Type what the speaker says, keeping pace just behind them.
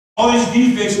All these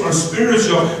defects are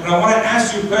spiritual, and I want to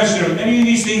ask you a question. Are any of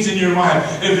these things in your life?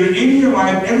 If they're in your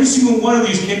life, every single one of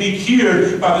these can be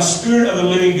cured by the Spirit of the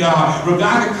living God. Where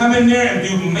God can come in there and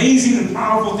do amazing and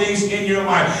powerful things in your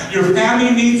life. Your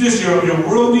family needs this, your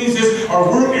world needs this, our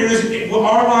work areas,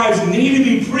 our lives need to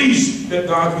be preached that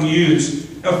God can use.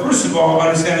 Now, first of all,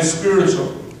 understand it's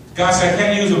spiritual. God said, I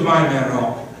can't use a blind man at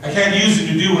all. I can't use it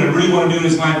to do what I really want to do in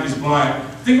his life if he's blind.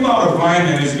 Think about what a blind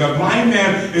man is. A blind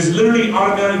man is literally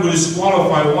automatically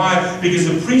disqualified. Why? Because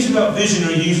the preaching about vision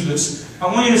are useless. I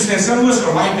want you to understand, some of us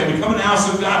are like that. We come in the house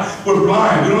of God, we're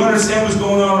blind. We don't understand what's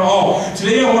going on at all.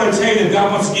 Today I want to tell you that God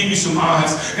wants to give you some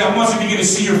eyes. God wants to begin to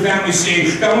see your family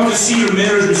saved. God wants to see your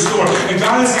marriage restored. And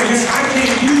God is saying, listen, I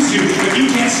can't use you if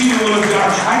you can't see the will of God.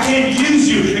 I can't use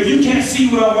you if you can't see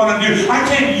what I want to do. I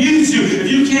can't use you if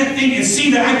you can't think and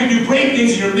see that I can do great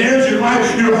things in your marriage, your life,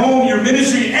 your home, your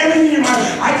ministry, everything in your life.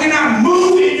 I cannot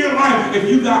move in your life if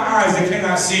you've got eyes that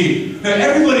cannot see. Now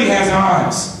everybody has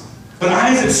eyes. But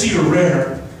eyes that see are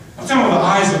rare. I'm talking about the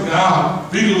eyes of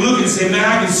God. You can look and say, man,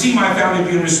 I can see my family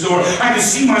being restored. I can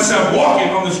see myself walking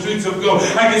on the streets of gold.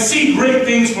 I can see great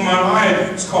things for my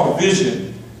life. It's called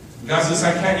vision. God says,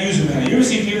 I can't use it, man. You ever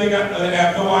see people that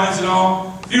have no eyes at all?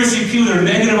 You ever see people that are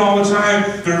negative all the time?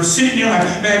 They're sitting there like,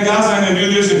 man, God's not going to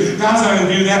do this, and God's not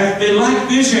going to do that. They lack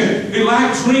vision. They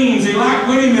lack dreams. They lack,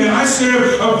 wait a minute, I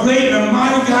serve a great and a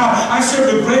mighty God. I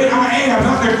serve the great I am,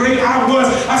 not the great I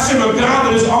was. I serve a God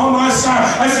that is on my side.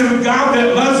 I serve a God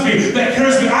that loves me, that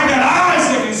cares for me. I got eyes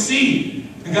that can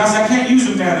see. And God says, I can't use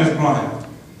a man that's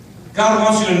blind. God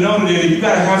wants you to know today that you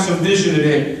got to have some vision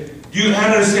today. You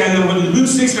have to understand that when Luke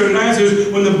 6:39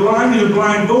 says, when the blind and the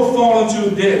blind both fall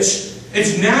into a ditch.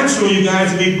 It's natural, you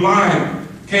guys, to be blind,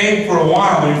 okay, for a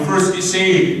while when you first get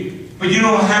saved. But you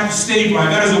don't have to stay blind.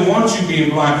 God doesn't want you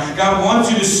being blind. God wants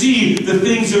you to see the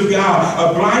things of God.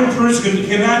 A blind person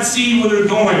cannot see where they're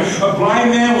going. A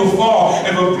blind man will fall.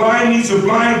 If a blind needs a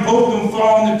blind, both of them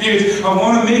fall in the ditch. I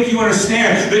want to make you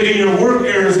understand that in your work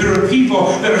areas, there are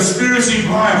people that are spiritually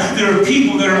blind. There are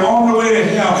people that are on their way to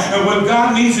hell. And what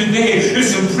God needs today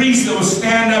is some priests that will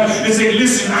stand up and say,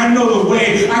 listen, I know the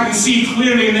way. I can see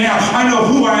clearly now. I know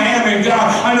who I am in God.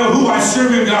 I know who I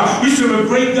serve in God. We serve a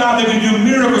great God that can do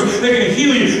miracles. That can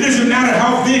heal you. It doesn't matter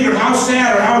how big or how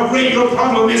sad or how great your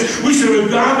problem is. We serve a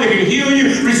God that can heal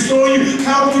you, restore you,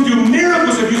 help you do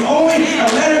miracles if you only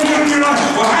let Him in your life.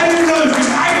 Well, I didn't know this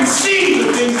because I can see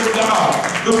the things of God.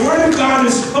 The Word of God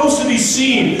is supposed to be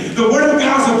seen. The Word of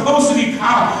God is supposed to be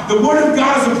caught. The Word of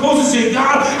God is supposed to say,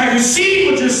 God, I can see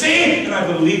what you're saying, and I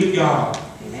believe in God.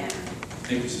 Amen.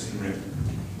 Thank you, Sister Rick.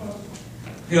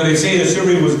 You know, they say the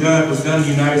survey was done in the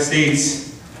United States.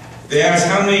 They asked,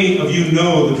 how many of you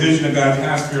know the vision that God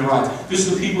has for your life? This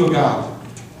is the people of God.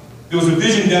 There was a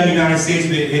vision done in the United States.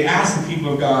 They asked the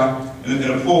people of God in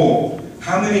a poll,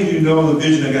 how many of you know the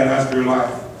vision that God has for your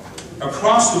life?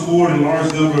 Across the board, in a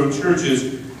large number of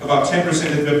churches, about 10%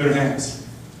 lift up their hands.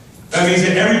 That means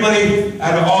that everybody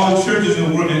out of all the churches in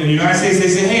the world, in the United States, they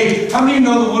say, hey, how many of you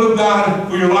know the Word of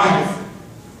God for your life?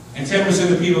 And 10% of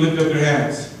the people lift up their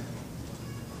hands.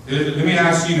 Let me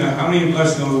ask you now, how many of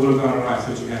us know the Word of God in our life?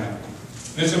 Put your hand up.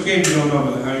 It's okay if you don't know,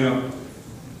 but how you know?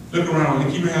 Look around.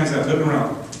 Keep your hands up. Look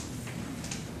around.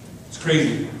 It's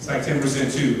crazy. It's like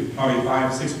 10% too. Probably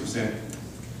 5 to 6%.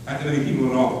 Not that many people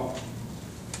at all.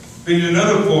 They did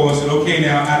another poll and said, okay,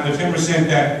 now, out of the 10%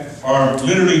 that are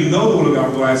literally know the Word of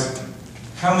God for their lives,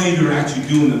 how many of you are actually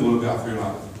doing the Word of God for your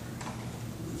life?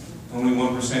 Only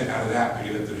 1% out of that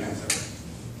they lift their hands up.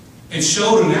 It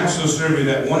showed a national survey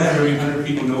that 1 out of every 100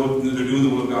 people know that they're doing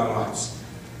the Word of God in their lives.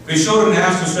 They showed a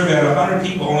national survey that 100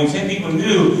 people, only 10 people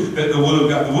knew that the Word of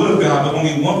God, but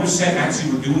only 1%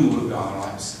 actually were doing the Word of God in their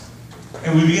lives.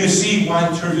 And we begin to see why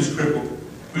the church is crippled.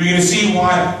 We begin to see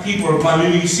why people are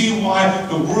blind. We can see why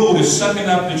the world is sucking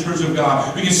up the church of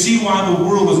God. We can see why the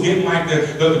world is getting like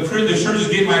the church is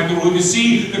getting like the world. We can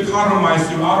see the compromise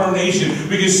throughout our nation.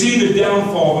 We can see the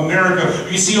downfall of America.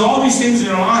 We can see all these things in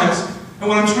our lives. And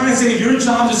what I'm trying to say, your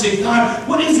job is to say, God,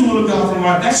 what is the will of God for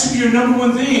my life? That should be your number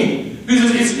one thing.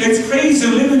 Because it's crazy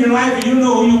to live in your life and you don't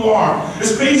know who you are.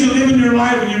 It's crazy to live in your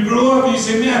life and you grow up and you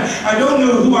say, man, I don't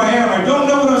know who I am. I don't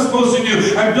know what I'm supposed to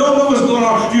do. I don't know what's going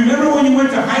on. Do you remember when you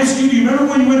went to high school? Do you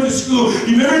remember when you went to school?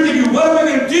 Do you remember thinking, what am I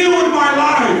going to do with my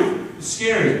life? It's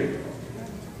scary.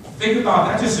 Think about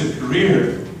that. Just a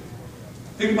career.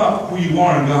 Think about who you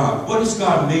are in God. What has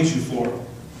God made you for?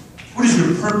 What is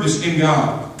your purpose in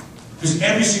God? Because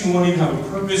every single one of you have a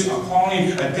purpose, a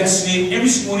calling, a destiny. Every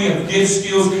single one of you have gifts,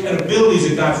 skills, and abilities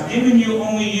that God's given you,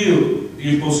 only you, that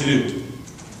you're supposed to do.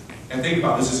 And think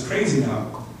about this. It's crazy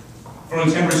now.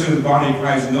 Only 10% of the body of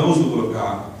Christ knows the will of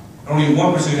God. Only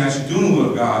 1% is actually doing the will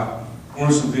of God. we're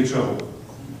in some big trouble.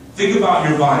 Think about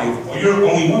your body. You're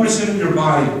only 1% of your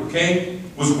body, okay,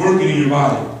 was working in your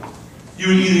body. You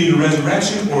would either need a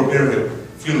resurrection or a burial,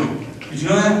 funeral. Did you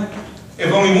know that?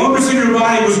 If only 1% of your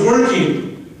body was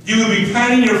working, you would be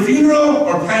planning your funeral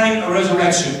or planning a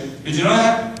resurrection. Did you know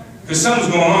that? Because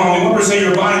something's going on. Only 1% of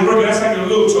your body working. That's like your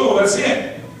little toe. That's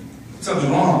it.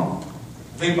 Something's wrong.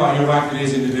 Think about your life today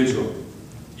as an individual.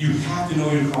 You have to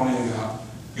know your calling in God.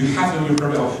 You have to know your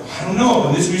purpose. Oh, I don't know,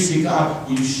 but this we see God.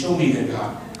 Will you show me that,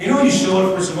 God? You know you show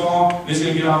it, first of all. This is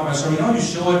going to get off my sermon. You know you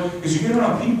show it because you get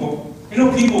around people. You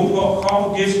know people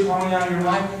call gifts calling out of your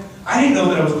life. I didn't know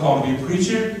that I was called to be a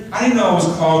preacher. I didn't know I was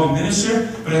called to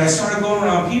minister. But as I started going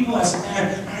around people, I said,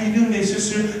 man, how are you doing today,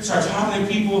 sister? I started talking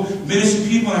to people, ministering to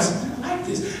people, and I said, I like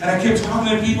this. And I kept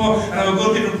talking to people, and I would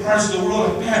go to different parts of the world,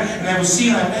 like, man, and I would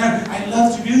see, like, man, I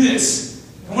love to do this.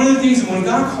 And one of the things, when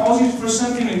God calls you for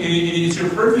something, and it's your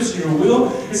purpose and your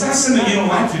will, it's not something you don't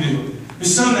like to do.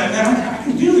 It's something that, man, I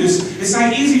can do this. It's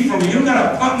not easy for me. You don't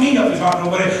got to pump me up to talk to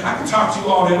nobody. I can talk to you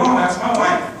all day long. That's my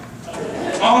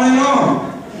wife. All day long.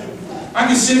 I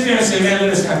can sit there and say, man, let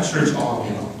us have church all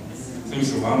day long. So you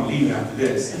say, well, I'm leaving after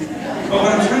this. But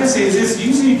what I'm trying to say is this.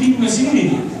 Usually people can see it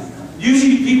in you.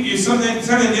 Usually people, something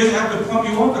doesn't have to pump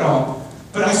you up at all.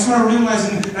 But I started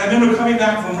realizing, and I remember coming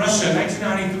back from Russia in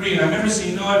 1993, and I remember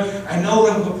saying, you know what, I know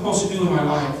what I'm supposed to do in my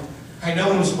life. I know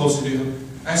what I'm supposed to do.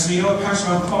 I said, you know what, Pastor,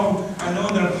 I know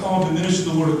that I'm called to minister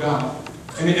the Word of God.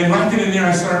 And right then and there,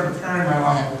 I started preparing my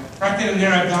life. Right then and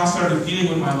there, God started dealing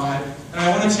with my life. And I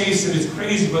want to tell you something, it's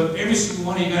crazy, but every single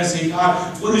one of you guys say,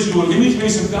 God, what is your will? Let me tell you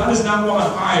something, God does not want to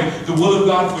hide the will of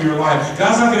God for your life.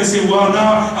 God's not going to say, well, no,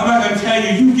 I'm not going to tell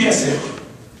you, you guess it.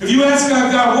 If you ask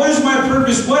God, God, what is my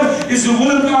purpose? What is the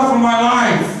will of God for my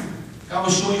life? God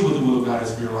will show you what the will of God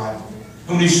is for your life.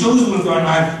 And when He shows you the will of God in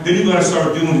your life, then you've got to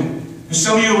start doing it. And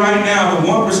some of you right now, the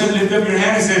 1% lift up your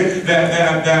hand and say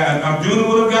that I'm doing the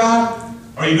will of God,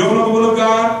 or you don't know the will of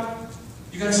God,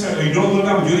 you got to start, or you don't know the will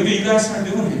of God, but you got to start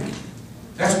doing it.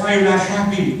 That's why you're not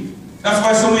happy. That's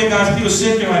why so many times people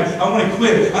sit there like, I want to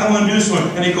quit, I don't want to do this one,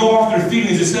 and they go off their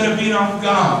feelings instead of being off of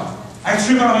God. I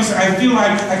trip out and say, I feel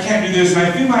like I can't do this, and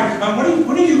I feel like,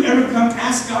 when do you ever come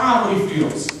ask God what He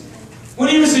feels? When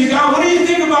do you ever say, God, what do you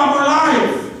think about my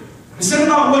life? Instead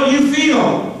about what you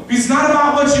feel. It's not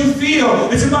about what you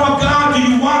feel. It's about, God, do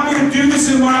you want me to do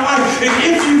this in my life? And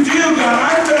if you do, God,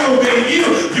 I'm going to obey you.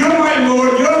 You're my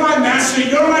Lord. You're my Master.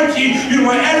 You're my King. You're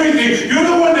my everything. You're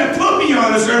the one that put me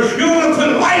on this earth. You're the one that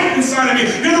put life inside of me.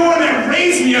 You're the one that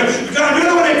raised me up. God,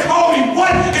 you're the one that called me.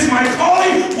 What is my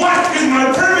calling? What is my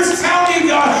purpose? Tell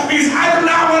me, God, because I do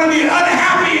not want to be an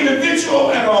unhappy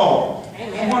individual at all.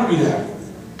 Amen. I want to be that.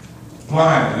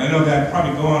 Blind. I know that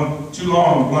probably going too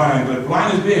long blind, but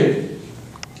blind is big.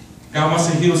 God wants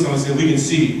to heal someone so we can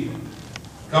see.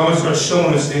 God wants to start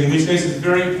showing us things. In these cases, it's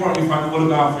very important you find the will of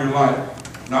God for your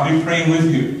life. And I'll be praying with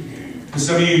you. Because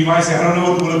some of you might say, I don't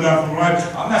know what the will of God for my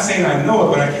life. I'm not saying I know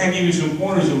it, but I can give you some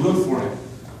pointers to look for it.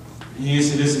 And you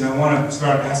say, listen, I want to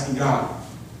start asking God.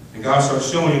 And God starts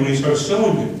showing you. When He starts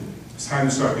showing you, it's time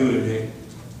to start doing it today.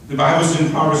 The Bible says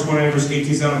in Proverbs 1 verse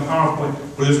 18, it's on a PowerPoint,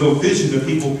 where there's no vision that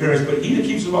people perish, but He that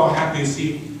keeps the law happy and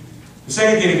see. The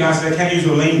second thing that God said, I can't use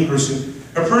a lame person.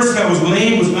 A person that was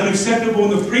lame was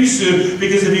unacceptable in the priesthood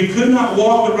because if he could not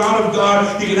walk the route of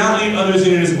God, he could not lead others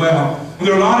in it as well. And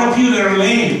there are a lot of people that are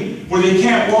lame where they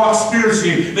can't walk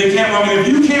spiritually. They can't walk. And if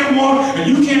you can't walk and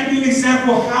you can't be an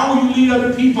example, how will you lead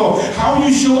other people? How will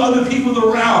you show other people the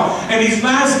route? And these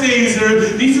last days, there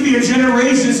needs to be a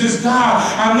generation that says, God,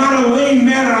 I'm not a lame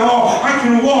man at all. I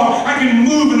can walk. I can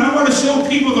move. And I want to show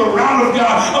people the route of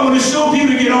God. I want to show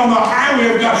people to get on the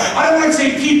highway of God. I don't want to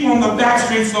take people on the back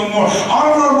streets no more.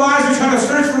 All of our lives, we try to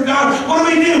search for God. What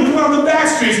do? We go on the back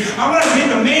streets. I want to take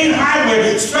the main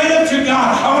highway straight up to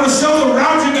God. I want to show the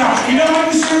route to God. You know how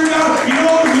you serve God? You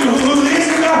know who it is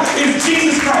to God? It's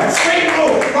Jesus Christ. Straight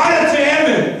road, right up to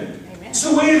heaven. Amen. It's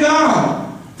the way to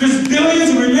God. There's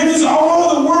billions of religions all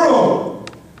over the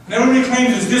world. And everybody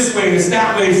claims it's this way, it's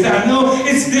that way, it's that. No,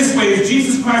 it's this way. It's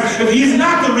Jesus Christ. But He is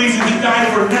not the reason He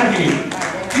died for nothing.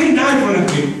 He didn't die for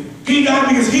nothing. He died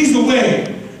because He's the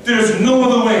way. There's no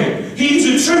other way. He's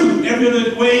the truth. Every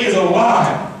other way is a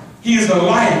lie. He is the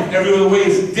life. Every other way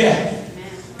is death.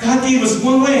 God gave us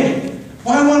one way.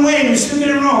 Why one way? We still get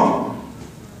it wrong.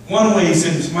 One way, He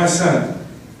said, my son,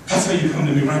 that's how you come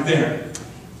to me right there.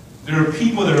 There are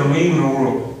people that are lame in the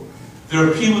world. There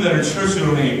are people that are in church that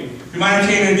are lame. You might have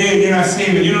came in today and you're not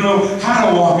saved, and you don't know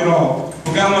how to walk at all.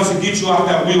 But God wants to get you out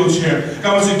that wheelchair.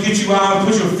 God wants to get you out and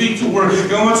put your feet to work.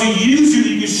 God wants to use you that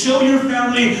you can show your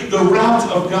family the route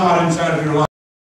of God inside of your life.